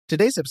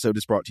Today's episode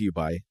is brought to you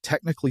by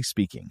Technically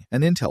Speaking,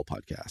 an Intel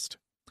podcast.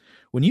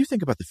 When you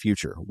think about the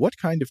future, what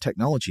kind of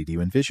technology do you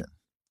envision?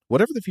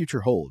 Whatever the future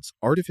holds,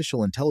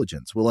 artificial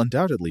intelligence will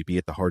undoubtedly be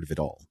at the heart of it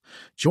all.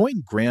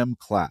 Join Graham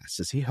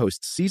Class as he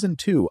hosts Season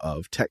 2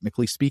 of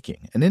Technically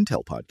Speaking, an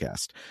Intel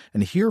podcast,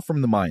 and hear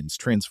from the minds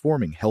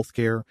transforming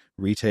healthcare,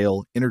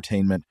 retail,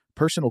 entertainment,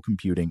 personal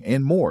computing,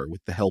 and more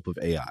with the help of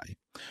AI.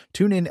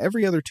 Tune in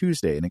every other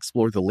Tuesday and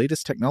explore the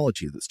latest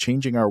technology that's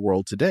changing our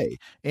world today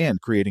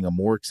and creating a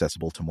more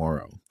accessible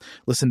tomorrow.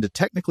 Listen to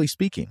Technically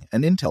Speaking,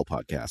 an Intel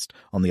podcast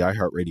on the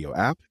iHeartRadio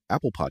app,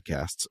 Apple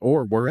Podcasts,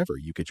 or wherever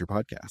you get your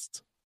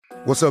podcasts.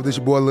 What's up, this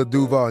your boy Lil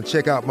Duval, and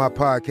check out my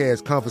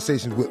podcast,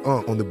 Conversations with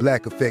Unc, on the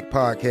Black Effect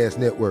Podcast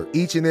Network.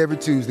 Each and every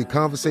Tuesday,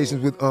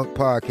 Conversations with Unc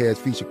podcast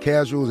feature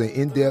casuals and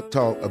in-depth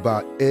talk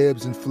about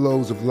ebbs and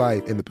flows of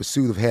life and the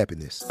pursuit of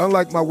happiness.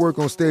 Unlike my work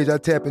on stage, I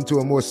tap into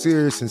a more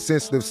serious and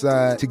sensitive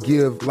side to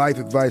give life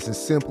advice and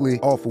simply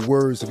offer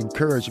words of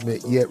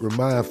encouragement, yet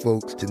remind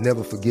folks to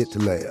never forget to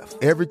laugh.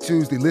 Every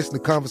Tuesday, listen to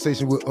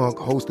Conversations with Unc,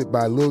 hosted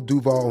by Lil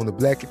Duval on the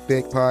Black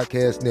Effect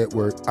Podcast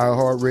Network,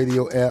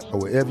 iHeartRadio app,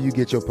 or wherever you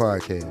get your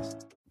podcasts.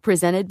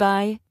 Presented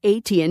by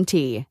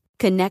AT&T.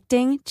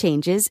 Connecting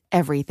changes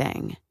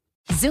everything.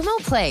 Xumo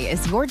Play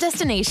is your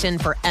destination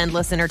for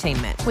endless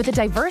entertainment. With a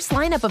diverse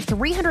lineup of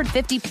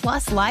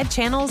 350-plus live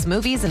channels,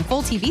 movies, and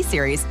full TV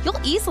series,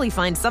 you'll easily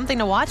find something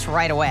to watch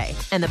right away.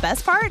 And the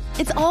best part?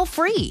 It's all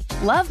free.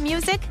 Love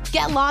music?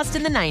 Get lost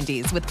in the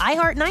 90s with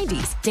iHeart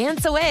 90s,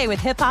 dance away with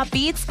hip-hop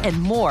beats,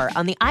 and more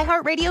on the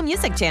iHeartRadio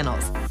music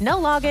channels. No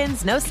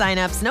logins, no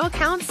signups, no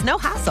accounts, no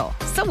hassle.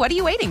 So what are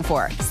you waiting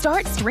for?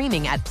 Start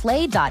streaming at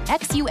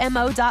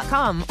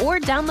play.xumo.com or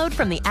download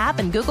from the app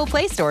and Google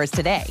Play stores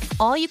today.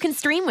 All you can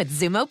stream with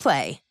Xumo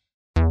Play.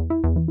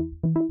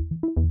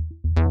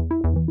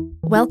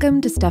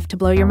 Welcome to Stuff to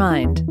Blow Your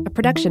Mind, a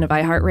production of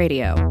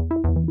iHeartRadio.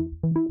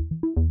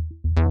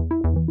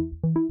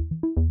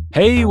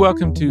 Hey,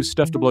 welcome to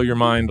Stuff to Blow Your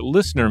Mind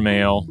listener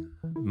mail.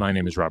 My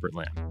name is Robert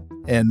Lamb.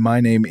 And my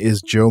name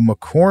is Joe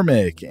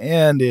McCormick,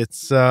 and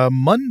it's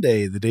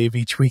Monday, the day of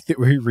each week that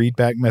we read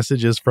back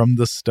messages from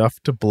the Stuff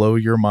to Blow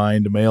Your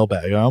Mind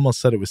mailbag. I almost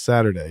said it was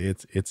Saturday.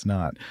 It's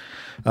not.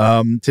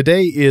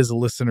 Today is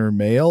listener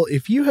mail.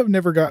 If you have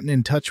never gotten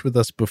in touch with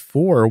us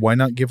before, why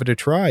not give it a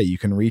try? You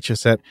can reach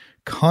us at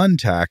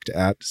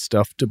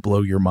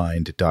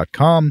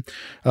contact@stufftoblowyourmind.com.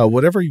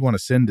 Whatever you want to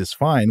send is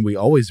fine. We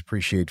always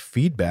appreciate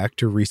feedback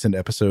to recent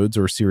episodes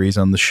or series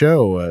on the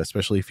show,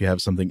 especially if you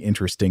have something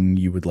interesting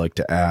you would like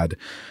to add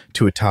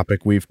to a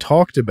topic we've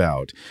talked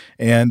about.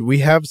 And we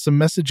have some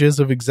messages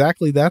of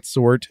exactly that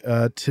sort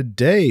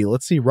today.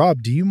 Let's see,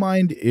 Rob, do you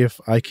mind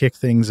if I kick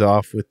things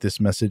off with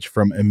this message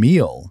from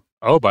Emil?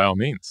 Oh, by all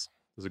means.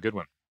 This is a good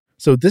one.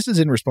 So this is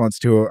in response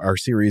to our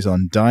series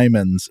on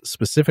diamonds,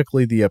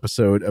 specifically the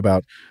episode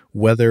about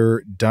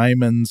whether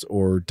diamonds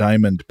or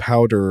diamond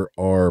powder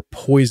are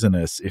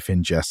poisonous if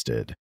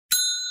ingested.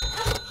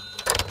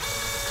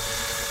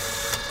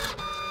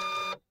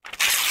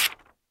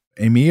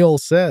 Emil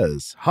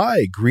says,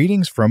 "Hi,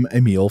 greetings from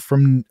Emil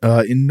from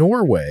in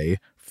Norway,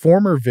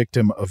 former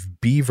victim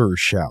of beaver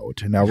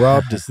shout." Now,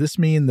 Rob, does this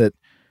mean that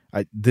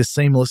this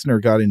same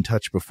listener got in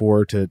touch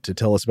before to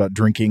tell us about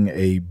drinking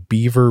a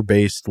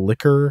beaver-based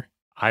liquor?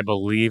 I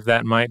believe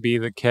that might be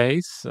the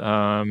case.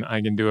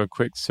 I can do a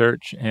quick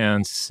search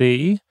and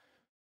see.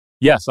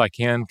 Yes, I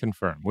can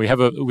confirm. We've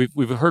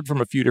heard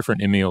from a few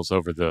different Emils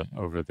over the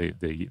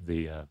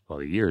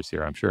years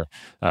here, I'm sure.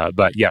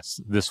 But yes,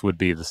 this would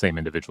be the same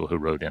individual who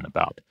wrote in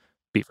about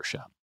beaver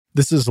shout.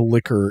 This is a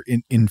liquor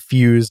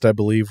infused, I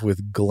believe,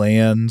 with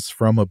glands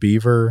from a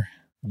beaver.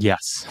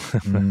 Yes.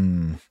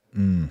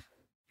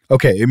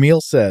 Okay,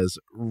 Emil says,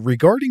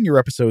 regarding your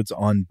episodes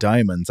on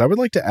diamonds, I would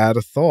like to add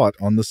a thought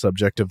on the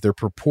subject of their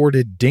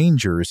purported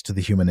dangers to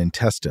the human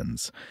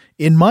intestines.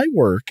 In my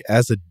work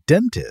as a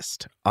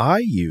dentist, I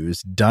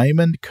use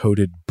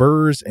diamond-coated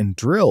burrs and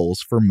drills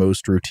for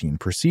most routine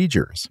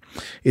procedures.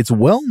 It's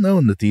well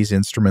known that these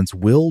instruments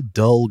will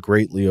dull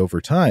greatly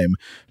over time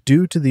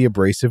due to the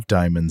abrasive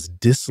diamonds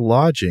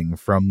dislodging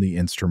from the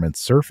instrument's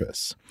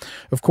surface.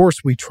 Of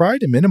course, we try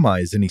to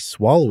minimize any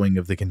swallowing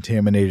of the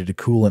contaminated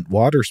coolant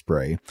water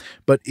spray,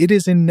 but it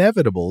is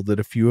inevitable that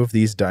a few of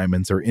these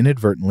diamonds are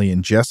inadvertently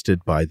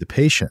ingested by the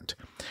patient.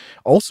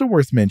 Also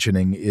worth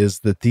mentioning is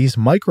that these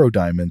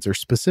microdiamonds are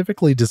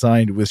specifically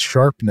designed with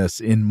sharpness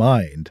in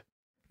mind.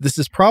 This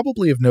is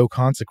probably of no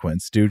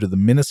consequence due to the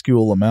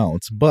minuscule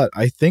amounts, but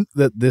I think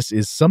that this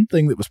is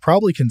something that was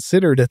probably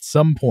considered at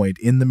some point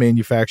in the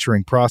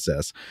manufacturing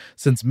process,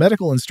 since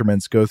medical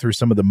instruments go through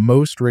some of the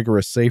most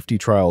rigorous safety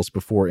trials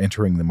before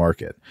entering the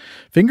market.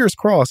 Fingers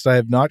crossed I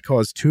have not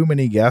caused too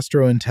many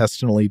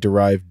gastrointestinally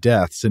derived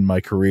deaths in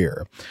my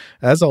career.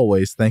 As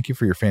always, thank you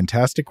for your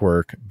fantastic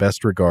work.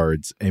 Best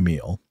regards,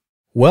 Emil.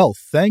 Well,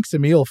 thanks,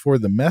 Emil, for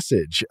the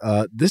message.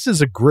 This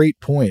is a great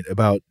point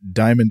about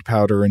diamond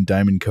powder and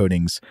diamond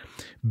coatings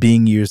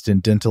being used in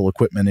dental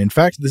equipment. In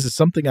fact, this is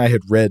something I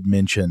had read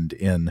mentioned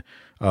in,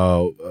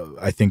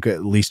 I think,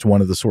 at least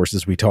one of the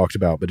sources we talked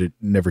about, but it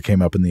never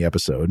came up in the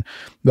episode.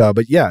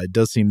 But yeah, it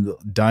does seem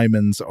that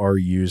diamonds are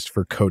used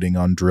for coating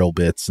on drill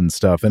bits and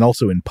stuff, and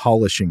also in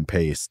polishing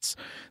pastes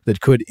that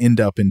could end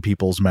up in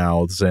people's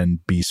mouths and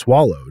be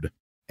swallowed.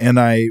 And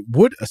I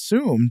would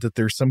assume that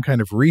there's some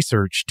kind of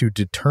research to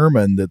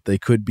determine that they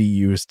could be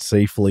used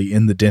safely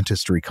in the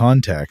dentistry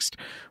context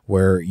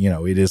where,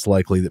 it is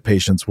likely that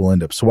patients will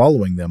end up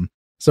swallowing them.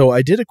 So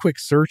I did a quick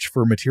search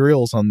for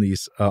materials on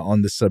this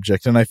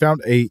subject, and I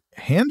found a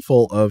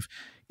handful of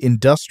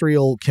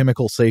industrial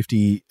chemical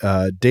safety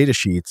data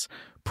sheets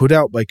put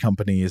out by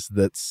companies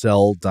that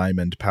sell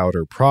diamond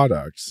powder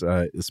products,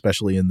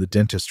 especially in the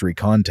dentistry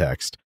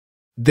context.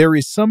 There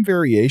is some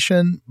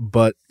variation,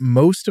 but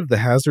most of the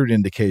hazard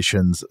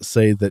indications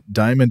say that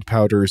diamond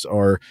powders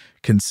are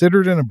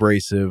considered an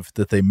abrasive,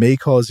 that they may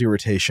cause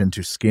irritation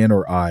to skin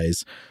or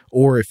eyes,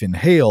 or if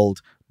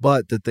inhaled,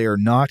 but that they are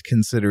not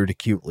considered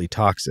acutely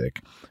toxic.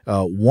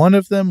 One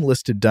of them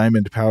listed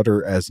diamond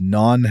powder as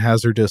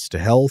non-hazardous to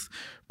health,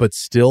 but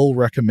still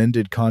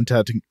recommended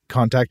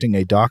contacting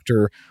a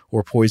doctor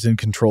or poison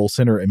control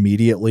center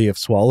immediately if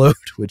swallowed,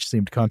 which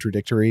seemed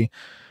contradictory.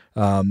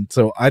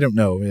 So I don't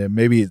know,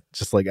 maybe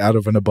just like out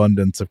of an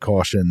abundance of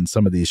caution,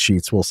 some of these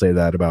sheets will say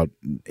that about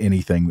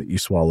anything that you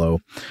swallow.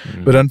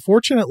 But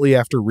unfortunately,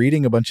 after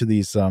reading a bunch of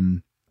these,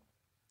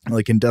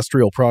 like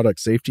industrial product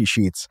safety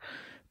sheets,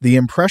 the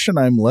impression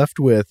I'm left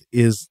with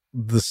is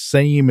the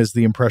same as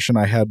the impression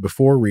I had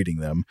before reading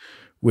them,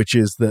 which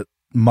is that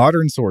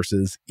modern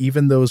sources,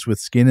 even those with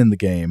skin in the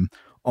game,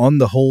 on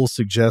the whole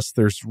suggest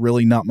there's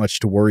really not much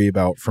to worry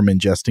about from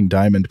ingesting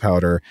diamond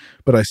powder,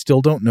 but I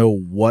still don't know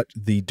what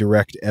the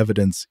direct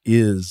evidence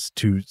is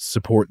to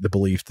support the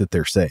belief that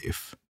they're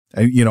safe.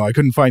 I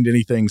couldn't find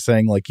anything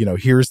saying like,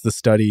 here's the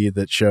study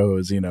that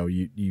shows,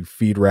 you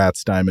feed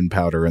rats diamond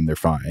powder and they're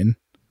fine.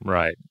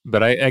 Right.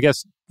 But I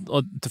guess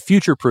to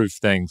future-proof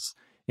things,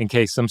 in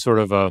case some sort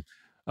of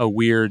a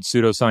weird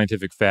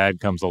pseudoscientific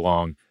fad comes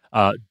along,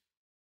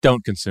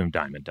 don't consume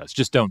diamond dust.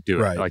 Just don't do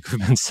it. Right. Like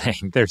we've been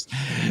saying, there's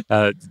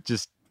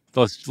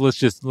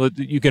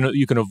you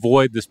can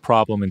avoid this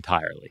problem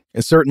entirely.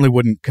 I certainly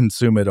wouldn't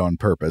consume it on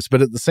purpose,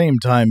 but at the same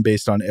time,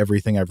 based on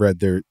everything I've read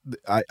there,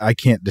 I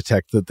can't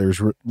detect that there's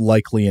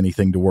likely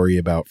anything to worry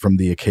about from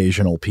the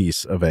occasional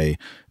piece of a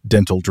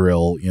dental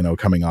drill,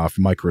 coming off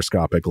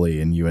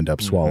microscopically and you end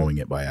up swallowing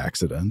it by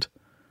accident.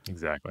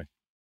 Exactly.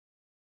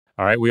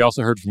 All right. We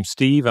also heard from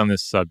Steve on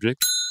this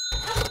subject.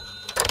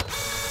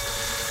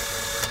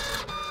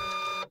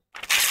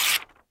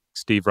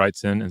 Steve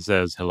writes in and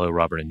says, "Hello,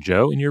 Robert and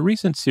Joe. In your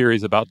recent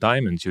series about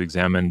diamonds, you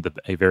examined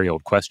a very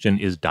old question,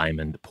 is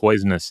diamond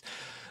poisonous?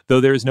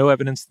 Though there is no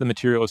evidence the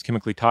material is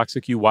chemically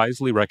toxic, you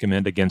wisely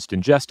recommend against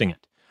ingesting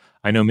it.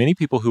 I know many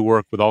people who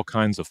work with all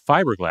kinds of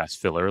fiberglass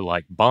filler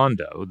like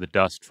Bondo, the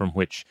dust from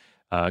which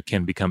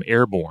can become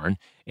airborne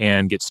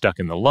and get stuck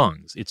in the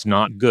lungs. It's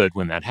not good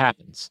when that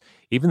happens.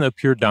 Even though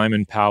pure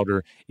diamond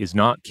powder is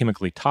not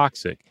chemically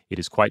toxic, it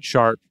is quite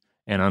sharp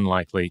and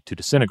unlikely to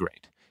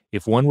disintegrate.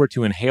 If one were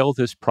to inhale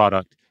this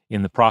product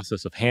in the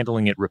process of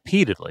handling it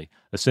repeatedly,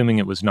 assuming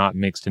it was not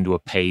mixed into a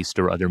paste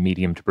or other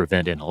medium to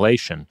prevent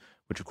inhalation,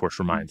 which of course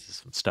reminds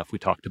us of stuff we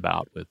talked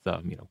about with,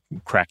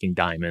 cracking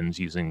diamonds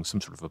using some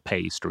sort of a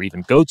paste or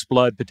even goat's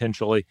blood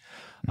potentially.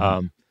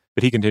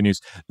 But he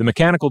continues, the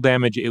mechanical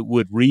damage it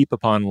would reap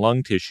upon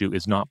lung tissue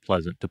is not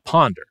pleasant to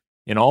ponder.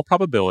 In all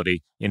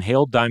probability,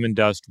 inhaled diamond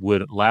dust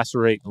would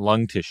lacerate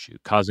lung tissue,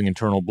 causing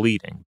internal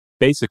bleeding,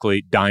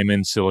 basically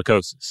diamond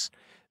silicosis.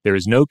 There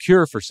is no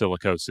cure for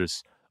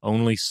silicosis,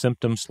 only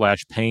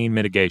symptom/pain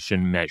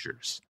mitigation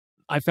measures.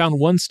 I found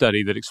one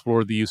study that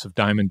explored the use of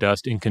diamond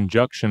dust in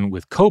conjunction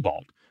with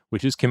cobalt,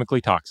 which is chemically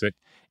toxic,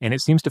 and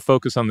it seems to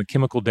focus on the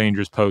chemical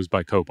dangers posed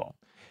by cobalt.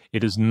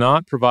 It does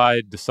not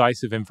provide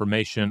decisive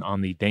information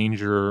on the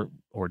danger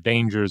or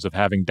dangers of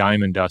having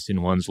diamond dust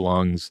in one's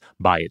lungs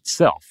by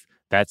itself.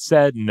 That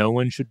said, no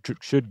one should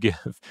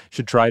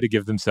try to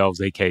give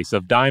themselves a case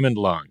of diamond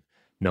lung.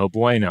 No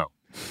bueno.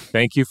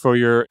 Thank you for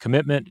your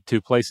commitment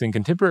to placing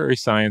contemporary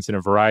science in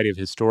a variety of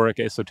historic,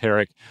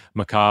 esoteric,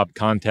 macabre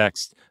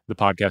contexts. The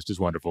podcast is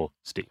wonderful.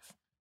 Steve.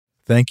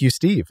 Thank you,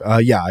 Steve.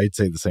 Yeah, I'd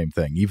say the same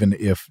thing. Even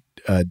if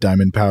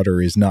diamond powder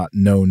is not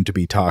known to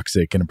be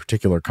toxic in a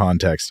particular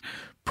context,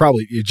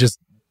 probably it just,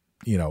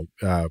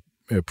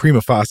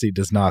 prima facie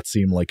does not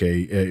seem like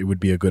it would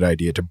be a good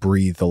idea to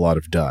breathe a lot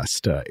of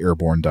dust,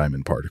 airborne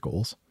diamond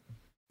particles.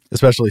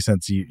 Especially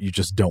since you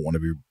just don't want to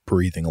be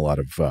breathing a lot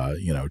of,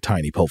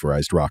 tiny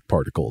pulverized rock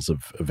particles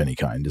of any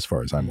kind, as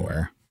far as I'm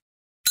aware.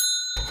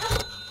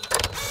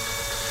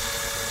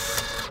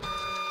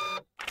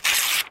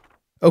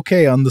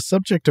 Okay, on the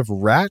subject of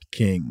Rat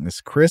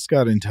Kings, Chris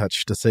got in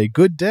touch to say,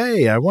 "Good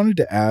day. I wanted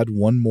to add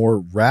one more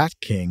Rat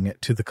King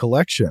to the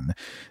collection.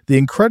 The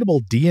incredible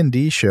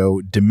D&D show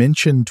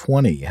Dimension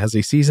 20 has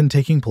a season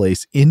taking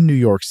place in New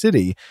York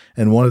City,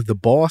 and one of the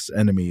boss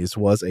enemies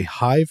was a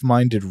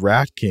hive-minded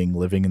Rat King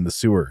living in the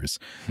sewers.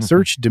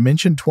 Search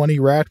Dimension 20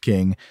 Rat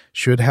King,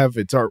 should have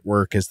its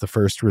artwork as the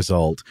first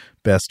result.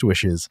 Best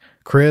wishes."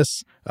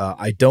 Chris,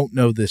 I don't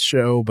know this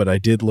show, but I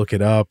did look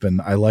it up, and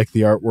I like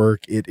the artwork.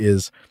 It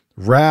is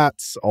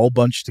rats all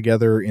bunched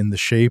together in the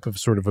shape of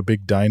sort of a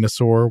big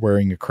dinosaur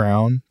wearing a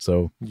crown.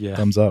 So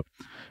thumbs up.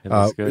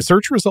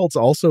 Search results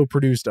also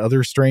produced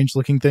other strange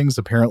looking things,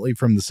 apparently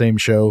from the same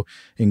show,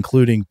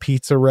 including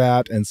Pizza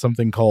Rat and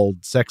something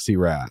called Sexy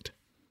Rat.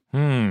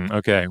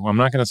 Okay. Well, I'm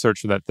not going to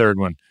search for that third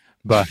one,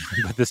 but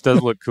this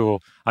does look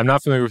cool. I'm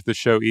not familiar with the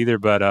show either,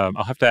 but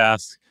I'll have to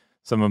ask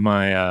some of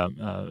my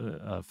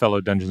fellow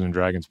Dungeons and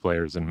Dragons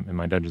players in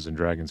my Dungeons and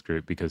Dragons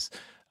group, because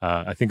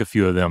I think a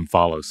few of them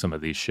follow some of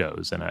these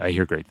shows, and I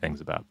hear great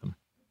things about them.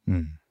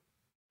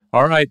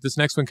 All right, this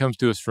next one comes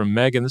to us from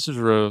Megan. This is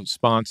a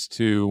response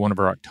to one of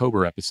our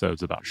October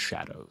episodes about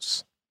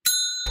shadows.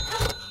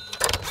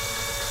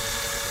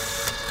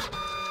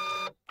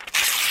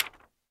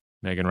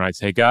 Megan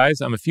writes, "Hey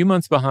guys, I'm a few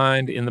months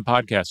behind in the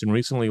podcast and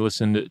recently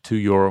listened to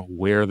your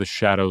Where the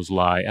Shadows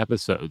Lie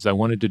episodes. I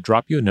wanted to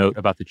drop you a note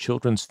about the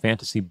children's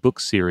fantasy book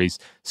series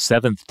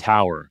Seventh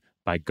Tower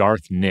by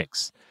Garth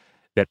Nix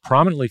that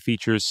prominently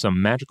features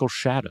some magical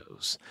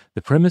shadows.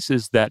 The premise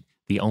is that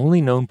the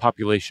only known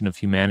population of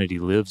humanity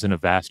lives in a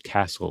vast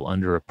castle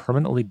under a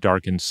permanently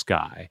darkened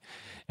sky,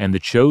 and the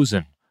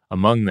chosen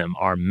among them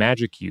are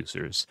magic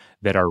users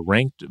that are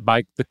ranked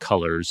by the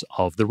colors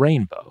of the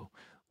rainbow.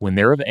 When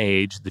they're of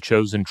age, the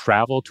chosen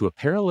travel to a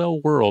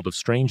parallel world of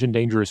strange and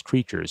dangerous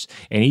creatures,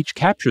 and each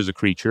captures a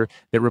creature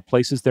that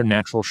replaces their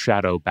natural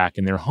shadow back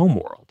in their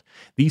homeworld.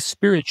 These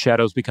spirit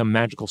shadows become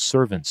magical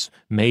servants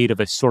made of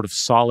a sort of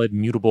solid,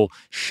 mutable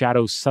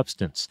shadow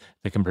substance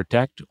that can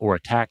protect or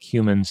attack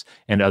humans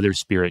and other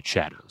spirit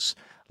shadows.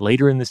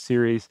 Later in the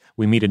series,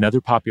 we meet another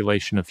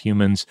population of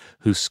humans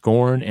who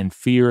scorn and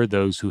fear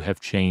those who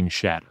have changed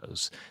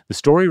shadows. The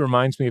story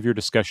reminds me of your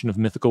discussion of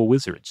mythical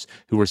wizards,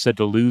 who were said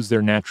to lose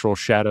their natural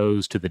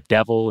shadows to the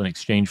devil in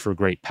exchange for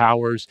great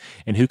powers,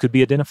 and who could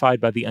be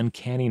identified by the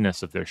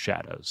uncanniness of their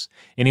shadows.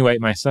 Anyway,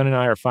 my son and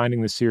I are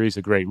finding this series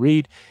a great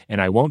read, and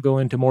I won't go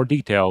into more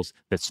details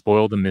that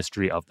spoil the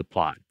mystery of the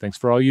plot. Thanks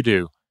for all you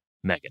do,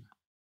 Megan."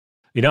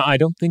 You know, I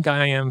don't think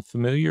I am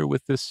familiar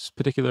with this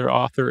particular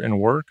author and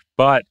work,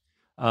 but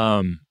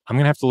I'm going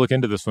to have to look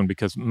into this one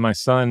because my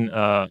son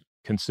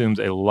consumes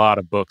a lot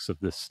of books of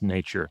this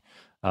nature,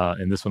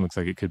 and this one looks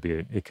like it could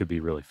be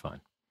really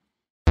fun.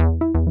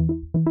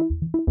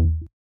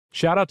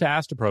 Shout out to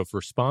Astapro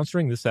for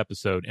sponsoring this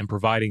episode and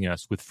providing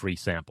us with free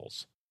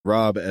samples.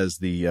 Rob, as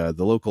the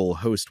local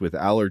host with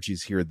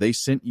allergies here, they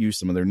sent you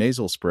some of their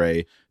nasal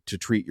spray to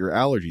treat your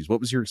allergies. What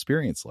was your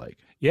experience like?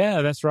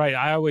 Yeah, that's right.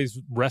 I always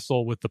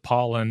wrestle with the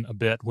pollen a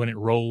bit when it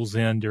rolls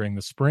in during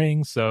the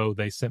spring, so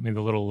they sent me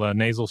the little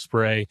nasal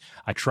spray.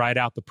 I tried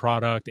out the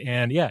product,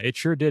 and yeah, it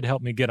sure did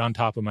help me get on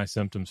top of my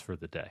symptoms for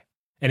the day.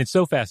 And it's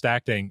so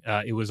fast-acting,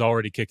 it was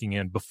already kicking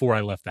in before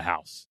I left the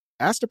house.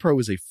 Astapro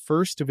is a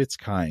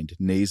first-of-its-kind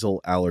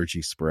nasal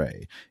allergy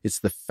spray. It's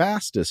the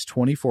fastest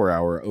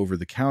 24-hour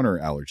over-the-counter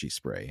allergy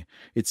spray.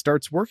 It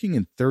starts working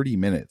in 30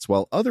 minutes,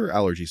 while other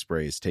allergy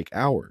sprays take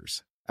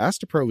hours.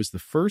 Astapro is the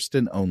first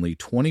and only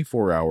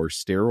 24-hour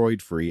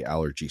steroid-free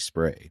allergy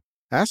spray.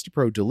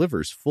 Astapro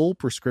delivers full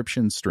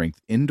prescription-strength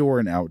indoor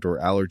and outdoor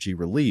allergy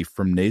relief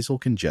from nasal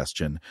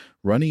congestion,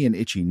 runny and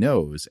itchy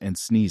nose, and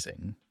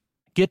sneezing.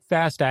 Get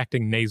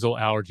fast-acting nasal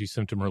allergy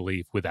symptom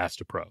relief with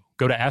Astapro.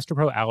 Go to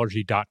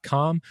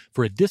astaproallergy.com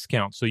for a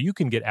discount so you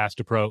can get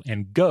Astapro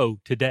and go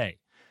today.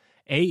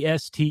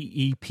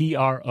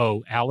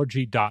 ASTEPRO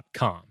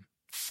allergy.com.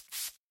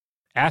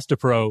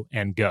 Astapro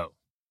and go.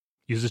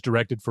 Use as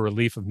directed for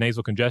relief of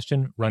nasal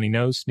congestion, runny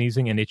nose,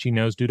 sneezing, and itchy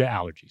nose due to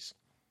allergies.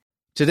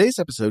 Today's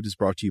episode is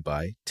brought to you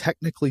by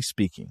Technically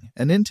Speaking,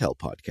 an Intel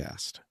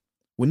podcast.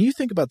 When you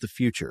think about the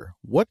future,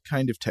 what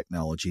kind of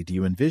technology do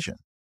you envision?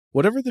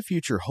 Whatever the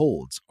future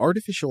holds,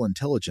 artificial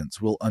intelligence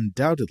will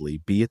undoubtedly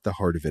be at the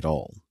heart of it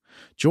all.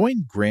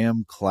 Join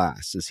Graham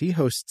Class as he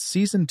hosts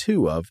Season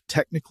 2 of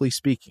Technically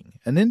Speaking,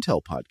 an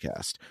Intel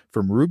podcast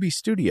from Ruby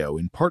Studio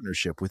in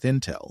partnership with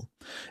Intel.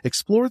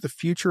 Explore the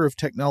future of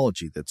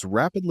technology that's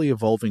rapidly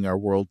evolving our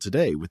world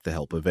today with the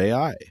help of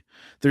AI.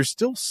 There's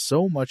still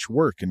so much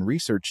work and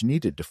research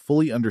needed to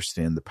fully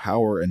understand the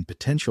power and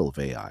potential of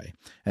AI,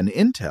 and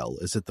Intel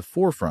is at the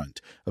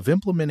forefront of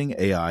implementing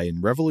AI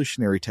in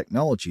revolutionary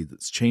technology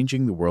that's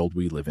changing the world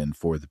we live in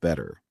for the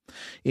better.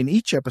 In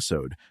each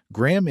episode,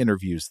 Graham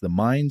interviews the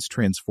minds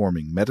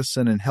transforming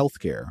medicine and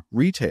healthcare,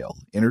 retail,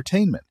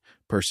 entertainment,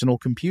 personal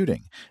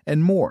computing,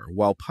 and more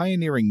while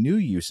pioneering new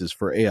uses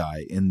for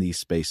AI in these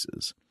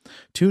spaces.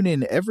 Tune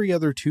in every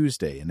other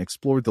Tuesday and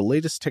explore the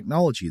latest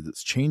technology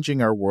that's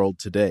changing our world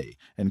today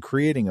and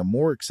creating a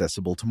more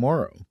accessible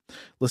tomorrow.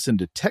 Listen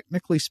to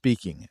Technically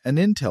Speaking, an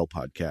Intel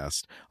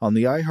podcast, on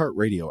the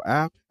iHeartRadio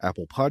app,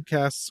 Apple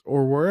Podcasts,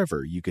 or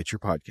wherever you get your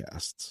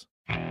podcasts.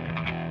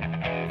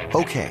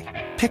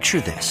 Okay,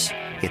 picture this.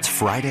 It's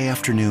Friday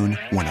afternoon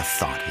when a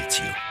thought hits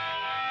you.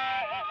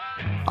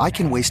 I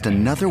can waste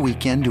another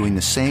weekend doing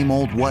the same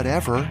old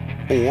whatever,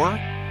 or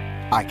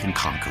I can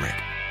conquer it.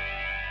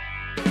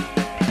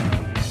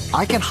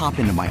 I can hop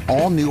into my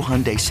all-new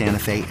Hyundai Santa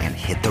Fe and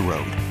hit the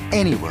road.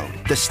 Any road.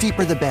 The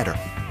steeper, the better.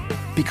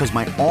 Because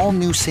my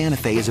all-new Santa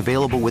Fe is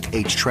available with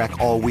H-Track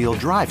all-wheel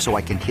drive, so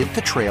I can hit the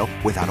trail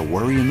without a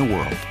worry in the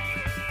world.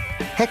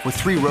 Heck, with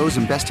 3 rows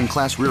and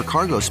best-in-class rear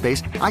cargo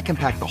space, I can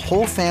pack the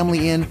whole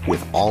family in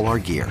with all our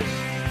gear.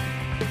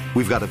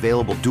 We've got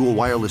available dual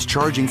wireless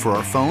charging for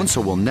our phones,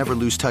 so we'll never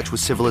lose touch with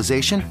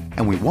civilization,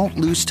 and we won't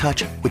lose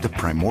touch with the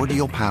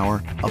primordial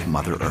power of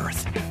Mother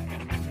Earth.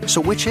 So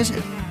which is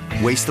it?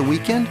 Waste the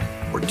weekend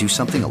or do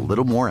something a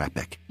little more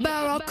epic?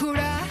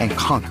 And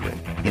conquer it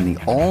in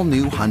the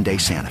all-new Hyundai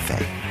Santa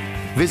Fe.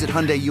 Visit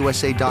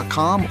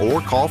HyundaiUSA.com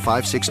or call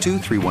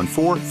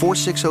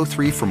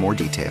 562-314-4603 for more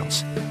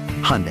details.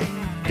 Hyundai,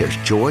 there's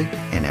joy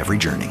in every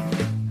journey.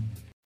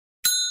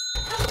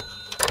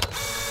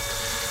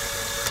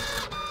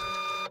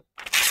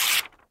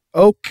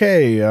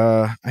 Okay,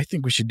 I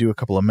think we should do a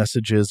couple of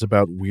messages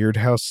about Weird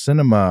House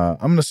Cinema.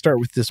 I'm going to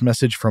start with this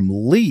message from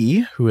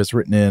Lee, who has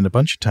written in a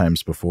bunch of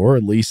times before.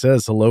 Lee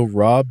says, "Hello,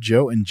 Rob,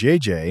 Joe, and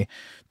JJ.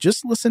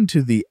 Just listen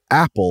to the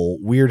Apple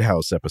Weird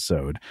House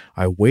episode.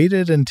 I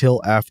waited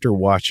until after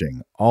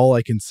watching. All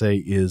I can say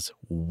is,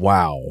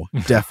 wow,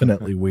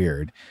 definitely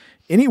weird.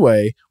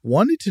 Anyway,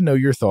 wanted to know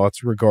your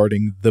thoughts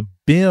regarding the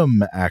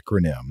BIM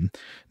acronym.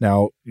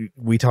 Now,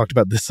 we talked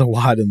about this a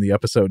lot in the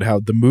episode, how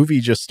the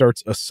movie just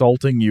starts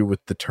assaulting you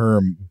with the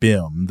term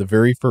BIM. The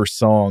very first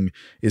song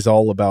is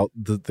all about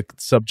the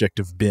subject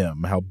of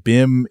BIM, how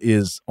BIM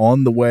is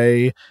on the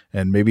way,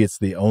 and maybe it's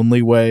the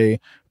only way,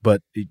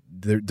 but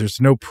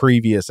there's no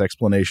previous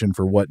explanation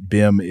for what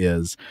BIM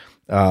is.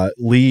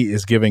 Lee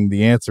is giving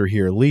the answer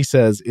here. Lee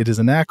says it is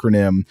an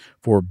acronym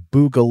for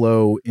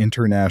Boogaloo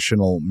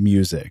International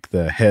Music.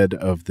 The head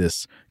of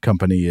this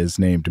company is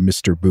named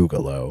Mr.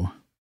 Boogaloo.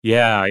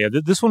 Yeah.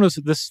 This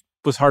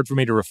was hard for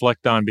me to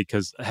reflect on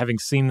because having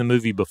seen the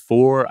movie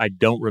before, I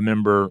don't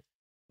remember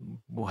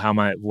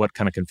what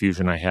kind of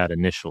confusion I had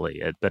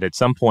initially. But at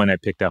some point, I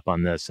picked up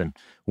on this and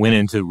went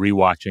into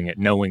rewatching it,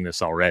 knowing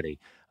this already.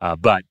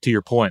 But to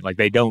your point, like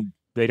they don't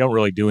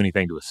really do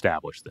anything to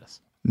establish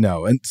this.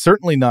 No, and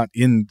certainly not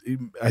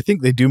I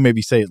think they do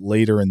maybe say it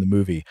later in the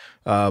movie,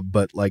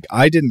 but like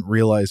I didn't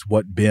realize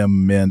what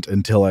BIM meant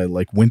until I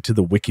went to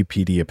the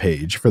Wikipedia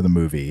page for the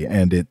movie,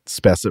 and it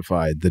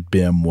specified that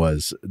BIM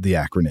was the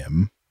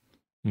acronym.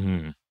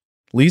 Mm-hmm.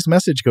 Lee's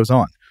message goes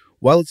on.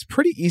 While it's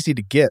pretty easy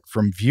to get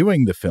from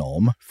viewing the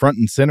film front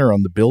and center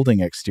on the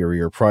building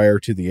exterior prior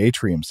to the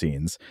atrium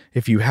scenes,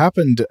 if you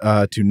happened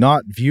to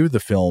not view the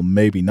film,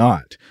 maybe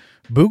not.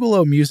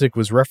 Boogaloo music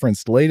was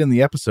referenced late in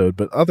the episode,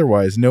 but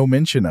otherwise no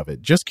mention of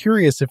it. Just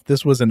curious if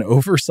this was an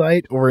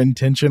oversight or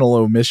intentional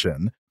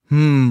omission.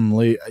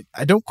 Lee,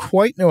 I don't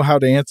quite know how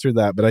to answer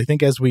that, but I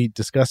think as we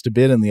discussed a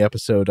bit in the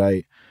episode,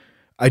 I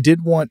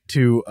did want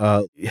to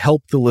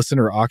help the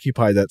listener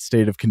occupy that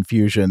state of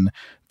confusion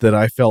that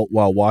I felt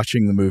while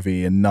watching the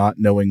movie and not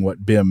knowing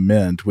what BIM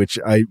meant, which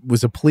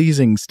was a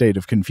pleasing state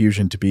of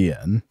confusion to be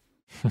in.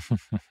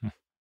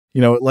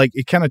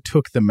 It kind of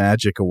took the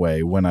magic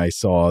away when I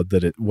saw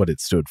what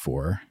it stood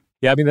for.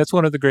 Yeah, I mean, that's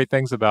one of the great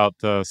things about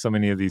so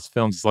many of these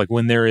films. It's like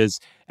when there is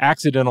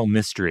accidental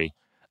mystery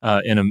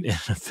in a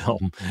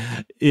film,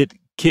 it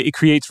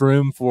creates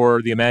room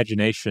for the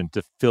imagination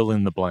to fill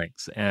in the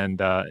blanks.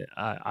 And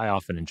I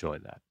often enjoy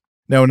that.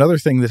 Now, another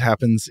thing that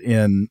happens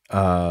in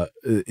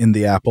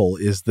the Apple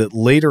is that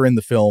later in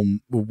the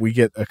film, we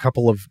get a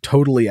couple of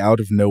totally out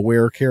of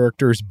nowhere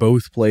characters,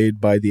 both played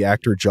by the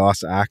actor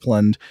Joss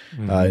Ackland.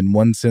 Mm-hmm. In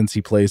one sense,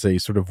 he plays a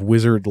sort of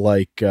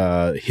wizard-like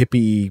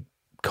hippie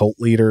cult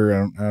leader.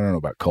 I don't know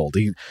about cult.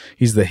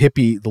 He's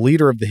the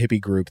leader of the hippie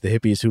group, the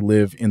hippies who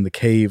live in the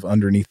cave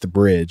underneath the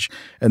bridge.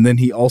 And then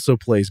he also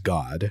plays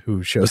God,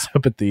 who shows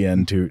up at the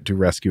end to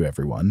rescue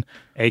everyone.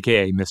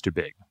 AKA Mr.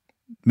 Big.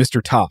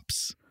 Mr.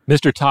 Tops.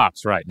 Mr.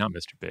 Tops, right? Not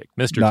Mr. Big.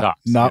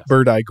 Tops. Not yes.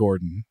 Bird Eye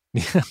Gordon.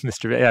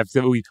 Mr. Big. Yeah,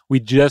 we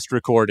just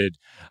recorded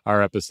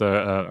our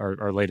episode,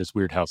 our latest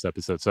Weird House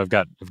episode. So I've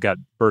got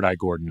Bird Eye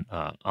Gordon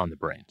on the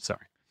brain.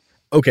 Sorry.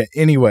 Okay.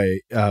 Anyway,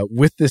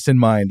 with this in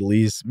mind,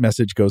 Lee's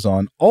message goes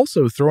on.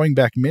 Also, throwing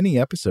back many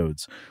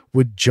episodes,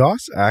 would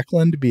Joss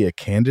Ackland be a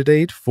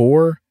candidate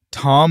for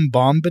Tom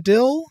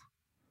Bombadil?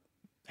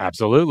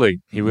 Absolutely.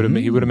 He would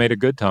have made a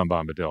good Tom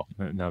Bombadil.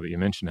 Now that you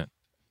mention it.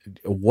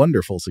 A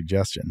wonderful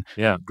suggestion.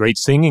 Yeah, great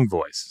singing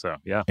voice. So,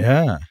 yeah.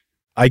 Yeah.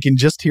 I can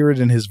just hear it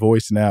in his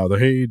voice now. The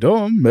 "Hey,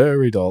 don't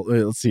marry doll."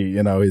 Let's see,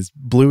 his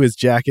blue his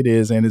jacket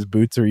is and his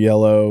boots are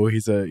yellow.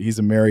 He's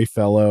a merry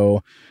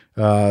fellow.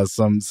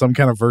 some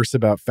kind of verse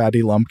about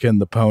Fatty Lumpkin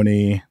the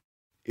pony.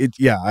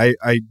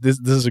 This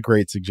is a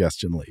great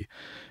suggestion, Lee.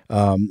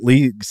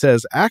 Lee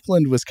says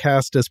Ackland was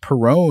cast as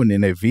Perone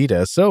in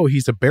Evita, so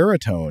he's a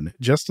baritone.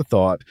 Just a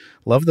thought.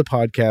 Love the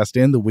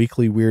podcast and the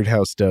weekly Weird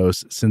House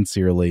dose.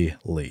 Sincerely,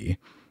 Lee.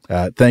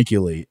 Thank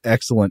you, Lee.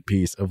 Excellent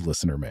piece of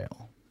listener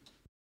mail.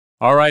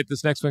 All right,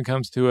 this next one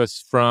comes to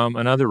us from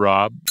another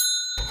Rob.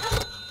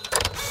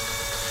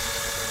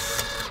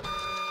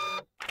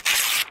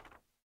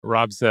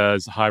 Rob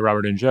says, "Hi,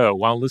 Robert and Joe.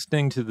 While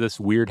listening to this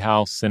Weird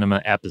House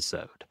Cinema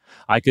episode,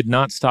 I could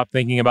not stop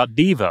thinking about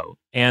Devo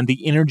and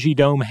the Energy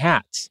Dome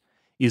hats.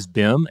 Is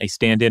BIM a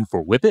stand-in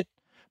for Whippet?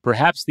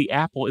 Perhaps the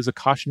apple is a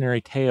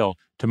cautionary tale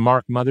to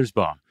Mark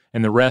Mothersbaugh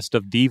and the rest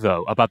of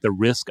Devo about the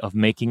risk of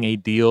making a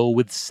deal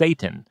with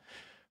Satan.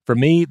 For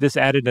me, this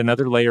added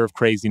another layer of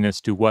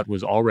craziness to what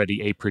was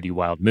already a pretty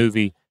wild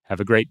movie. Have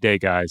a great day,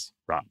 guys.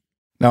 Rob."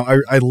 Now,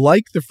 I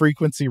like the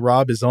frequency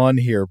Rob is on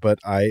here, but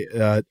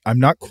I'm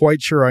not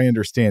quite sure I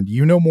understand.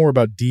 You know more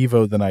about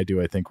Devo than I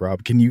do, I think,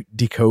 Rob. Can you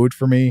decode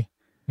for me?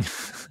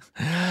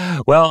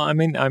 Well, I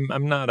mean,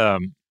 I'm not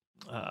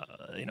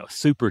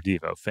super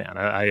Devo fan.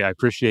 I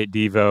appreciate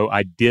Devo.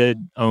 I did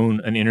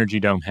own an Energy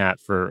Dome hat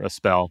for a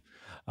spell,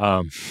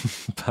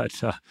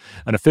 but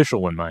an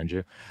official one, mind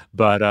you.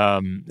 But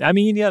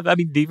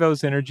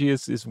Devo's energy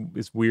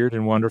is weird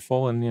and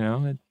wonderful,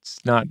 and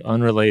it's not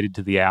unrelated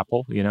to the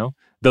apple.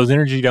 Those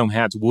Energy Dome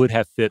hats would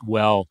have fit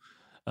well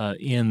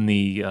in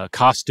the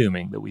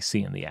costuming that we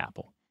see in the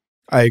apple.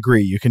 I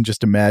agree. You can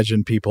just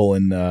imagine people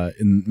in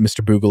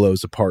Mr.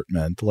 Boogalow's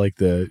apartment, like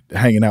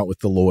hanging out with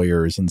the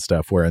lawyers and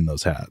stuff, wearing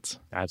those hats.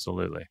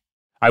 Absolutely.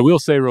 I will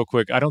say real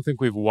quick, I don't think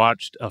we've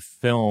watched a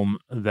film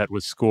that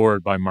was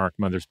scored by Mark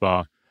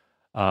Mothersbaugh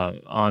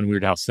on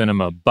Weird House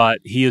Cinema, but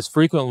he is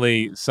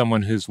frequently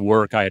someone whose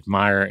work I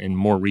admire in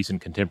more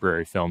recent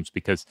contemporary films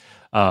because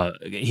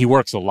he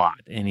works a lot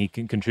and he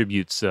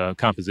contributes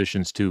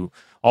compositions to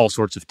all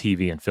sorts of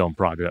TV and film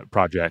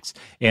projects.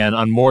 And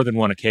on more than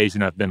one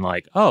occasion, I've been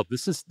like, "Oh,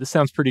 this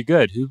sounds pretty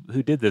good.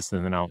 Who did this?"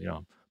 And then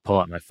I'll pull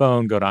out my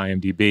phone, go to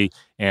IMDb,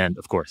 and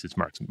of course, it's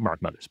Mark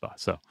Mothersbaugh.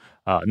 So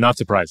not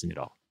surprising at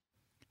all.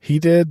 He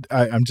did.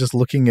 I'm just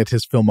looking at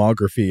his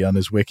filmography on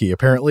his wiki.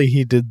 Apparently,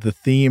 he did the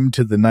theme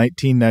to the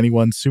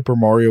 1991 Super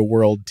Mario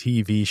World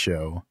TV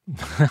show.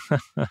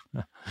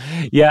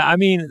 Yeah, I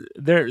mean,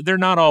 they're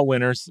not all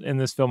winners in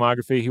this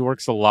filmography. He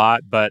works a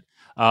lot, but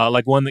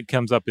like one that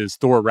comes up is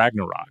Thor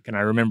Ragnarok. And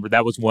I remember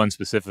that was one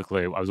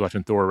specifically. I was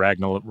watching Thor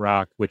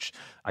Ragnarok, which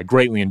I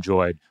greatly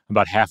enjoyed. I'm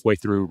about halfway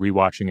through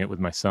rewatching it with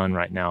my son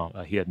right now.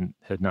 He had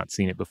not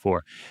seen it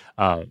before.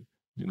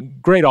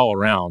 Great all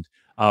around.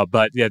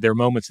 But yeah, there are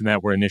moments in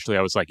that where initially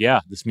I was like,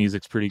 yeah, this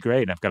music's pretty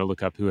great. And I've got to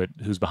look up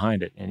who's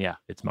behind it. And yeah,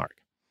 it's Mark.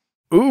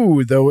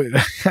 Ooh, though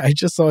I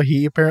just saw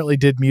he apparently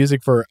did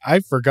music for, I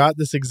forgot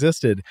this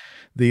existed,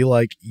 the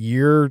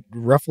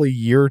roughly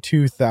year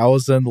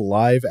 2000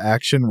 live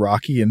action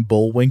Rocky and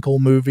Bullwinkle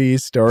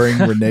movies starring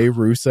Rene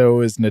Russo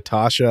as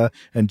Natasha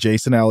and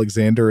Jason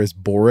Alexander as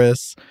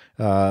Boris.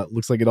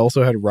 Looks like it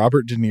also had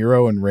Robert De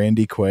Niro and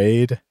Randy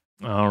Quaid.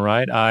 All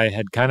right. I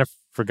had kind of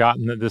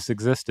forgotten that this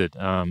existed.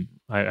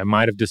 I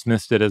might have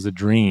dismissed it as a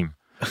dream,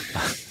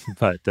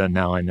 but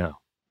now I know.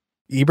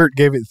 Ebert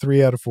gave it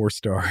 3 out of 4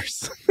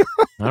 stars.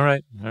 All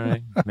right.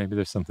 Maybe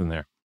there's something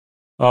there.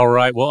 All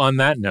right. Well, on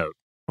that note,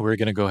 we're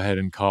going to go ahead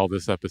and call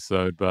this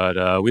episode,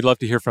 but we'd love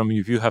to hear from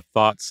you. If you have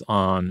thoughts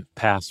on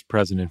past,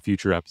 present, and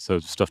future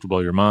episodes of Stuff to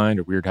Blow Your Mind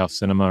or Weird House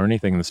Cinema or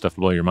anything in the Stuff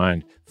to Blow Your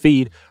Mind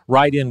feed,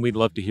 write in. We'd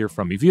love to hear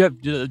from you. If you have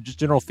just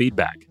general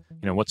feedback,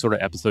 what sort of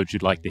episodes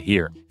you'd like to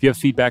hear. If you have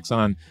feedbacks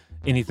on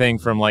anything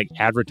from like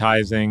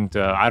advertising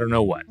to I don't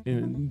know what.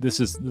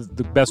 This is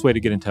the best way to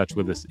get in touch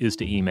with us is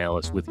to email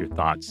us with your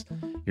thoughts,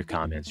 your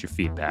comments, your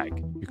feedback,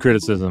 your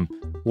criticism,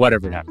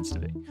 whatever it happens to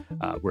be.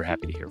 We're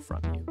happy to hear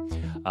from you.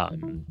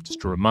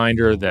 Just a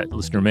reminder that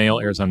Listener Mail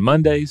airs on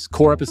Mondays,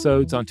 core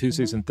episodes on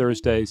Tuesdays and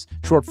Thursdays,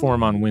 short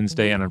form on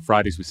Wednesday, and on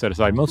Fridays we set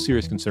aside most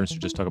serious concerns to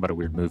just talk about a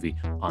weird movie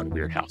on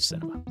Weird House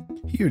Cinema.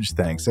 Huge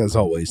thanks, as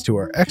always, to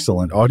our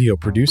excellent audio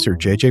producer,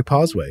 JJ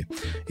Posway.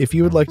 If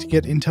you would like to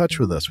get in touch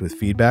with us with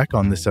feedback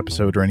on this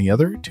episode or any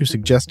other, to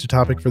suggest a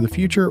topic for the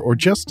future, or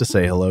just to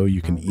say hello,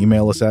 you can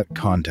email us at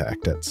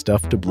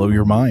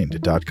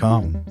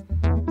contact@stufftoblowyourmind.com.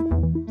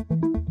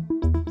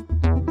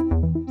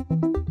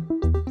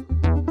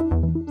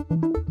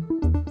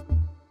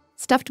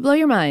 Stuff to Blow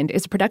Your Mind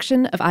is a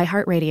production of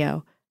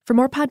iHeartRadio. For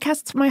more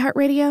podcasts from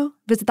iHeartRadio,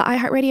 visit the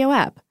iHeartRadio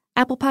app,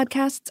 Apple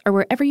Podcasts, or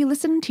wherever you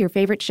listen to your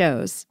favorite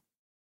shows.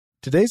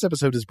 Today's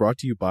episode is brought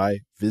to you by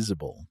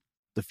Visible.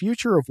 The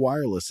future of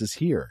wireless is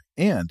here,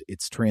 and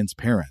it's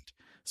transparent.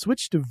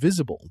 Switch to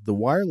Visible, the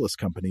wireless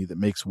company that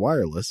makes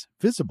wireless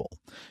visible.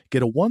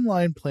 Get a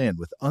one-line plan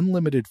with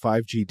unlimited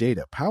 5G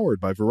data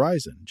powered by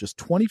Verizon, just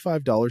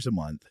 $25 a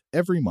month,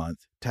 every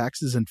month,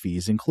 taxes and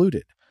fees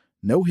included.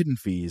 No hidden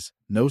fees,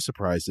 no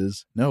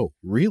surprises, no,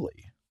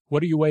 really.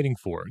 What are you waiting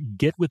for?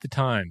 Get with the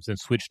times and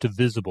switch to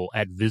Visible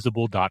at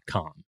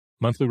Visible.com.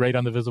 Monthly rate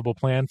on the Visible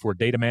plan for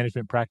data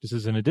management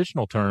practices and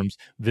additional terms,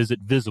 visit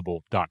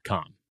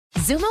Visible.com.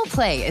 Zumo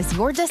Play is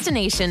your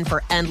destination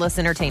for endless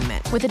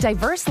entertainment. With a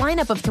diverse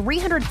lineup of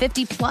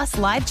 350 plus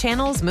live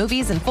channels,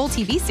 movies, and full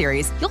TV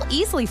series, you'll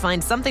easily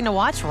find something to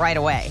watch right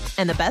away.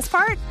 And the best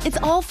part? It's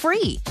all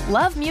free.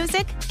 Love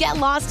music? Get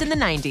lost in the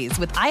 90s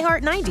with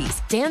iHeart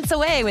 90s, dance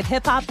away with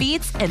hip-hop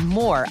beats, and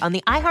more on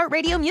the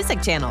iHeartRadio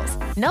music channels.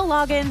 No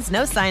logins,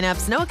 no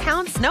signups, no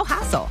accounts, no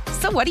hassle.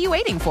 So what are you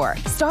waiting for?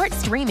 Start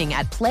streaming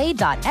at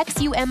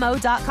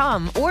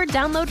play.xumo.com or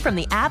download from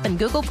the app and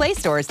Google Play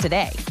stores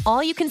today.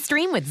 All you can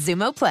stream with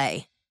Zumo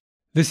Play.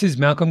 This is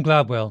Malcolm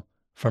Gladwell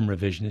from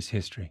Revisionist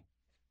History.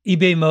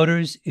 eBay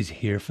Motors is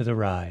here for the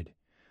ride.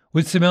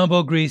 With some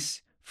elbow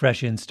grease,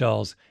 fresh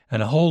installs,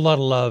 and a whole lot of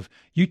love,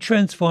 you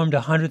transformed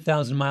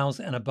 100,000 miles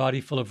and a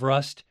body full of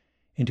rust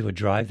into a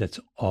drive that's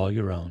all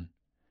your own.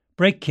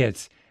 Brake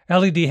kits,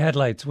 LED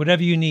headlights,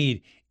 whatever you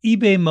need,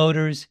 eBay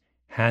Motors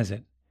has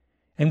it.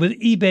 And with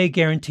eBay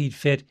Guaranteed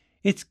Fit,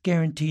 it's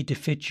guaranteed to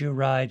fit your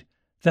ride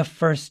the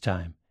first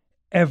time,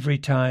 every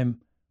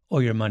time,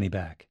 or your money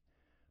back.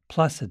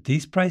 Plus, at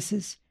these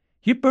prices,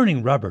 you're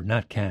burning rubber,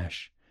 not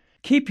cash.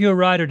 Keep your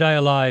ride or die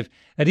alive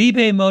at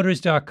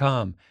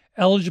ebaymotors.com.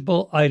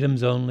 Eligible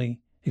items only.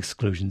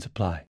 Exclusions apply.